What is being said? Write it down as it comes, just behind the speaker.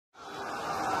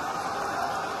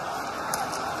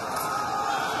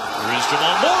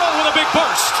Jamal Morrow with a big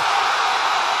burst.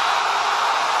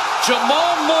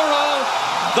 Jamal Morrow,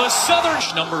 the Southern.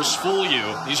 Numbers fool you.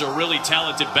 These are really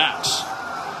talented backs.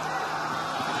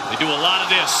 They do a lot of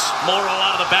this. Morrow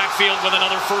out of the backfield with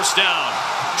another first down.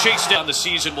 Chase down the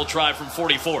season will try from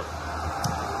 44.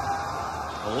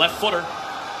 The left footer.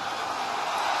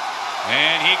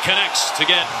 And he connects to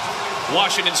get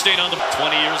Washington State on the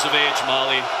 20 years of age,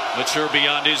 Molly. Mature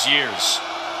beyond his years.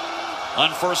 On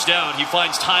first down, he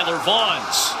finds Tyler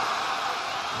Vaughns.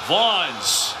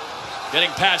 Vaughns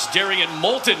getting past Darian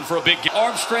Moulton for a big game.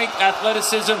 Arm strength,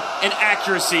 athleticism, and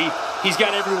accuracy. He's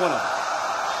got every one of them.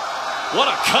 What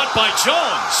a cut by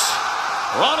Jones.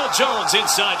 Ronald Jones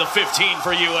inside the 15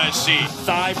 for USC.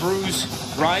 Thigh bruise,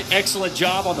 right? Excellent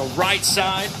job on the right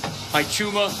side. By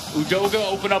Chuma Udoga,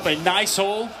 open up a nice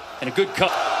hole and a good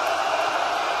cut.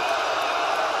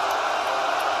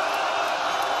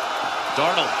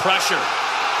 Darnold pressure.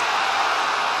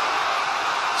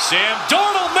 Sam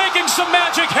Darnold making some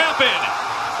magic happen.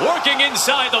 Working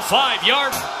inside the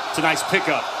 5-yard. It's a nice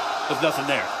pickup with nothing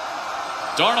there.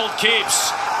 Darnold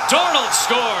keeps. Darnold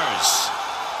scores.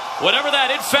 Whatever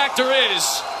that it factor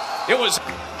is, it was.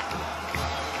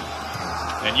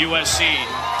 And USC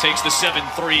takes the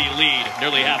 7-3 lead,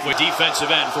 nearly halfway.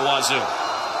 Defensive end for Wazoo.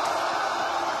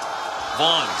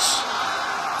 Vaughns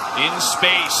in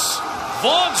space.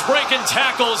 Vaughns breaking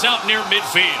tackles out near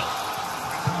midfield.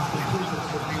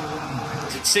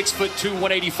 He's 6'2",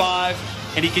 185,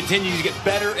 and he continues to get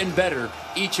better and better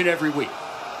each and every week.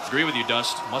 Agree with you,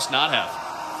 Dust. Must not have.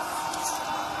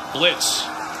 Blitz.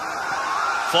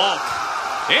 Falk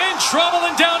in trouble,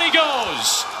 and down he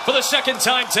goes for the second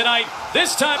time tonight.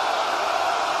 This time.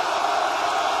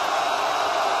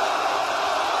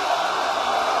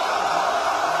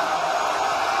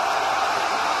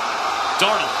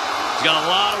 Darnold. He's got a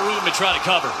lot of room to try to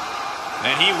cover,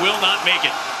 and he will not make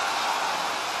it.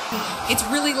 It's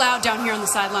really loud down here on the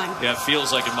sideline. Yeah, it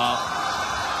feels like it, Mom.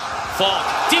 Falk,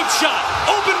 deep shot,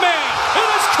 open man. It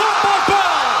is caught by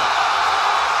Bell.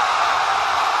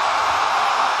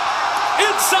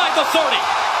 Inside the 30.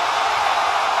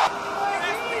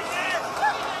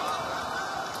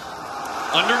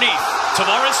 Underneath,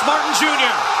 Tavares Martin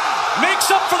Jr. makes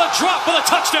up for the drop with a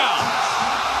touchdown.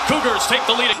 Cougars take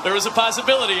the lead. There is a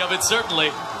possibility of it,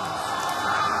 certainly.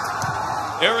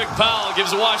 Eric Powell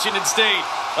gives Washington State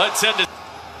a 10-.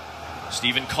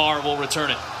 Stephen Carr will return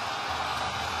it.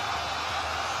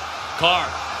 Carr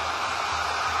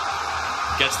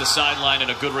gets the sideline and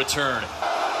a good return.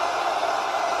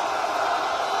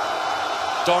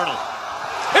 Darnold.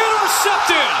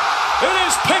 Intercepted! It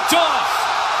is picked off!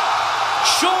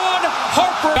 Sean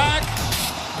Harper back.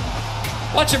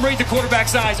 Watch him read the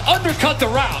quarterback's eyes, undercut the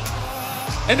route.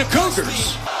 And the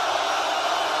Cougars.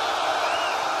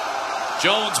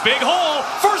 Jones, big hole,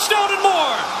 first down and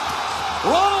more.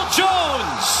 Ronald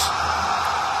Jones.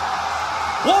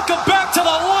 Welcome back to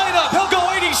the lineup. He'll go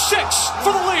 86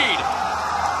 for the lead.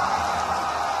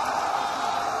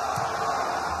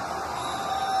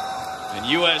 And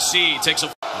USC takes a,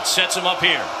 sets him up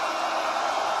here.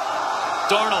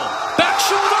 Darnold, back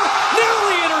shoulder,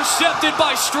 nearly intercepted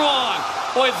by Strong.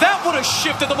 Boy, that would have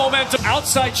shifted the momentum.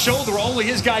 Outside shoulder, only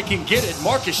his guy can get it.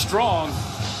 Marcus Strong.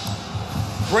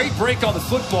 Great break on the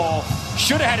football.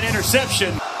 Should have had an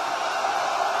interception.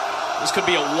 This could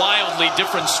be a wildly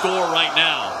different score right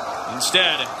now.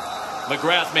 Instead,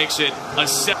 McGrath makes it a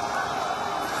 7.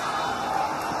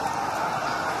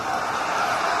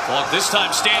 Falk this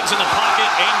time stands in the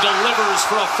pocket and delivers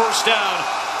for a first down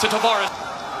to Tavares.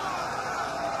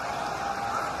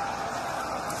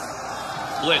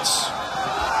 Blitz.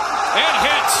 And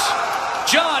hits.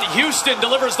 John Houston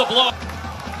delivers the blow.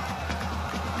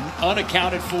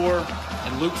 Unaccounted for,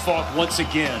 and Luke Falk once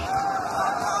again.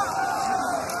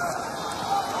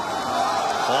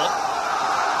 Falk,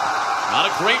 not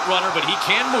a great runner, but he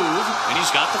can move, and he's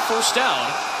got the first down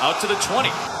out to the 20.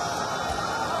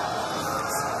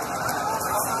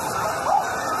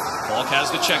 Falk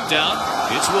has the check down.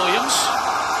 It's Williams,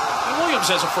 and Williams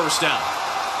has a first down.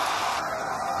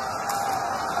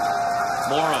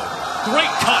 Morrow,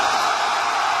 great cut,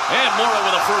 and Morrow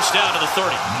with a first down to the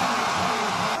 30.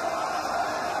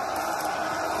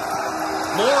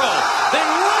 Morrow, they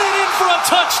run it in for a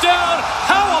touchdown.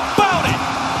 How about it?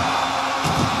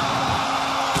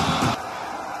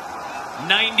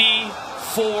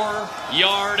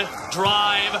 94-yard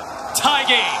drive, tie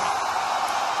game.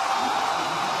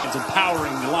 It's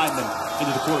empowering the lineman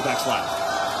into the quarterback's lap.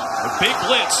 A big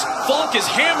blitz. Falk is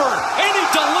hammered, and he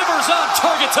delivers on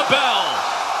target to Bell.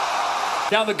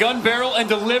 Down the gun barrel and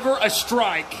deliver a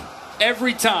strike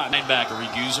every time. Linebacker, we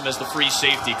use him as the free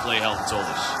safety, Clay Helton told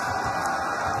us.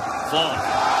 Falk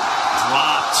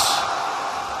dropped.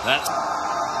 That's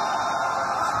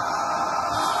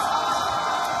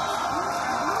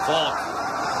Falk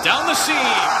down the seam.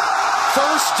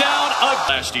 First down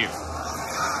last year.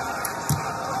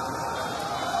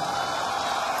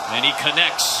 And he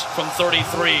connects from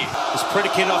 33. It's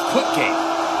predicated off quick game.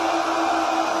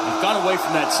 They've gone away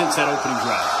from that since that opening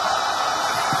drive.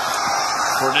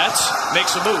 Burnett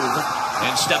makes a move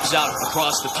and steps out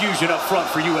across the fusion up front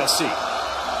for USC.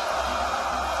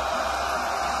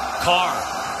 Carr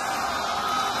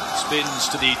spins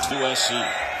to the USC.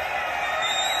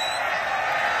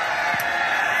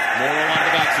 Morrow on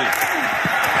the backfield.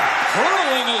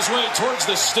 Hurling his way towards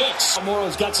the sticks.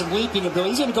 Morrow's got some leaping ability.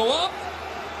 He's going to go up.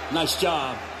 Nice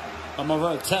job on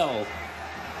Martell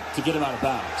to get him out of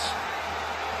bounds.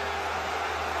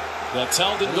 Yeah,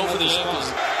 Tell didn't go for the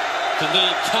ankles. Can they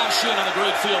cash in on a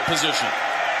great field position?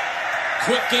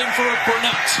 Quick game for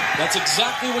Burnett. That's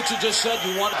exactly what you just said.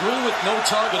 You want to agree with no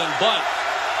targeting, but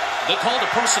they called a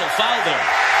personal foul there.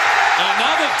 And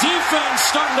now the defense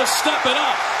starting to step it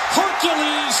up.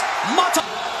 Hercules Mata.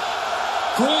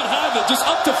 Grant have it just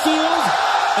up the field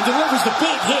and delivers the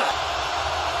big hit.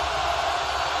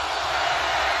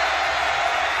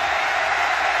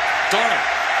 Darnold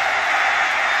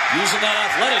using that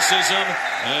athleticism,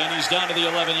 and he's down to the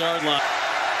 11-yard line.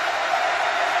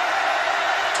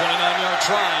 29-yard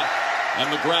try, and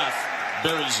McGrath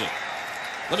buries it.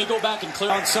 Let me go back and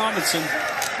clear on Sorensen.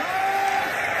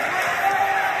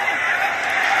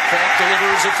 Falk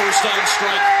delivers a first down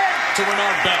strike to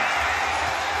Renard Bell.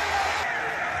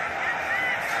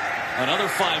 Another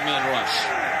 5-man rush.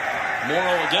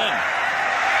 Morrow again.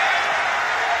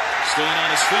 Staying on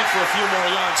his feet for a few more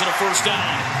yards and a first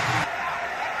down.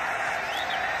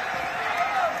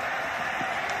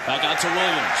 Back out to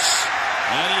Williams.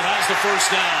 And he has the first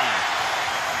down.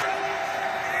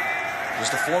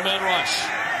 Just a 4-man rush.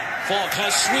 Falk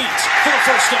has Sweet for the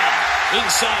first down.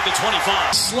 Inside the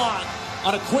 25. Slot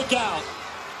on a quick out.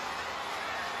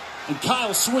 And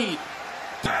Kyle Sweet.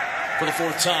 For the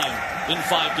 4th time in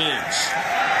 5 games.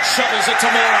 Shovels it to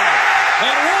Morrow.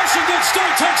 And Washington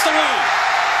State takes the lead.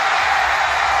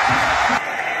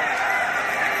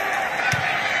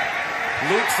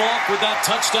 Luke Falk with that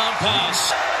touchdown pass.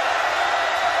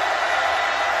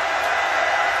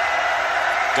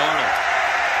 Darnold.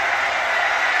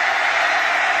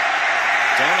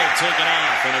 Darnold taken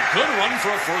off, and a good run for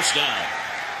a first down.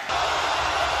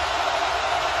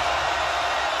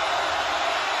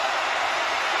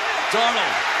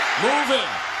 Darnold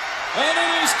moving, and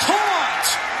it is caught.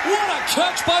 What a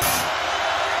catch by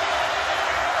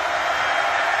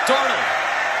Darnold.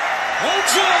 And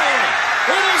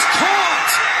Joe, it is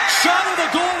caught. Shot at the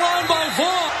goal line by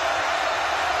Vaughn.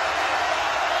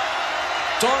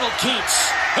 Darnold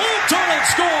keeps, and Darnold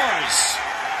scores.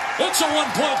 It's a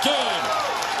 1-point game.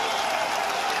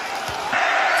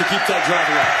 To keep that drive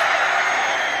alive.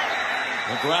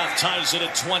 McGrath ties it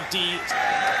at 20.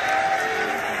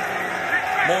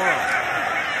 Morrow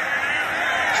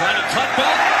trying to cut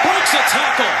back, breaks a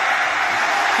tackle.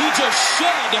 He just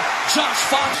shed Josh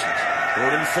Fox.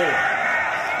 3rd and 4.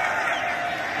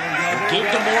 Give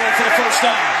to Morrow for the first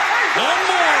down. And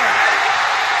more.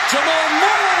 Jamal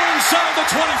Morrow inside the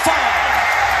 25.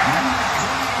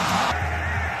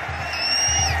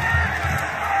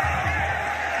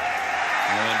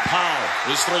 And Powell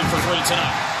is 3 for 3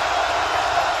 tonight.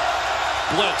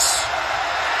 Blitz.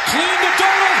 Clean to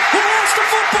Darnold, who lost the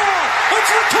football.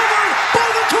 It's recovered by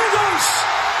the Cougars.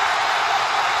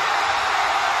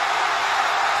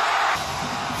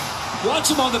 Watch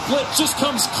him on the blitz, just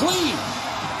comes clean.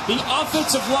 The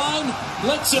offensive line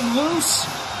lets him loose.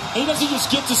 And he doesn't just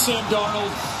get to Sam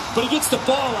Darnold, but he gets the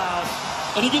ball out,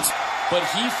 and he gets. But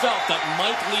he felt that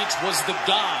Mike Leach was the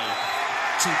guy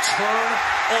to turn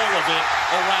all of it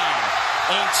around.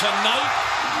 And tonight,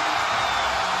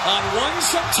 on one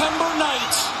September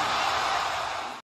night,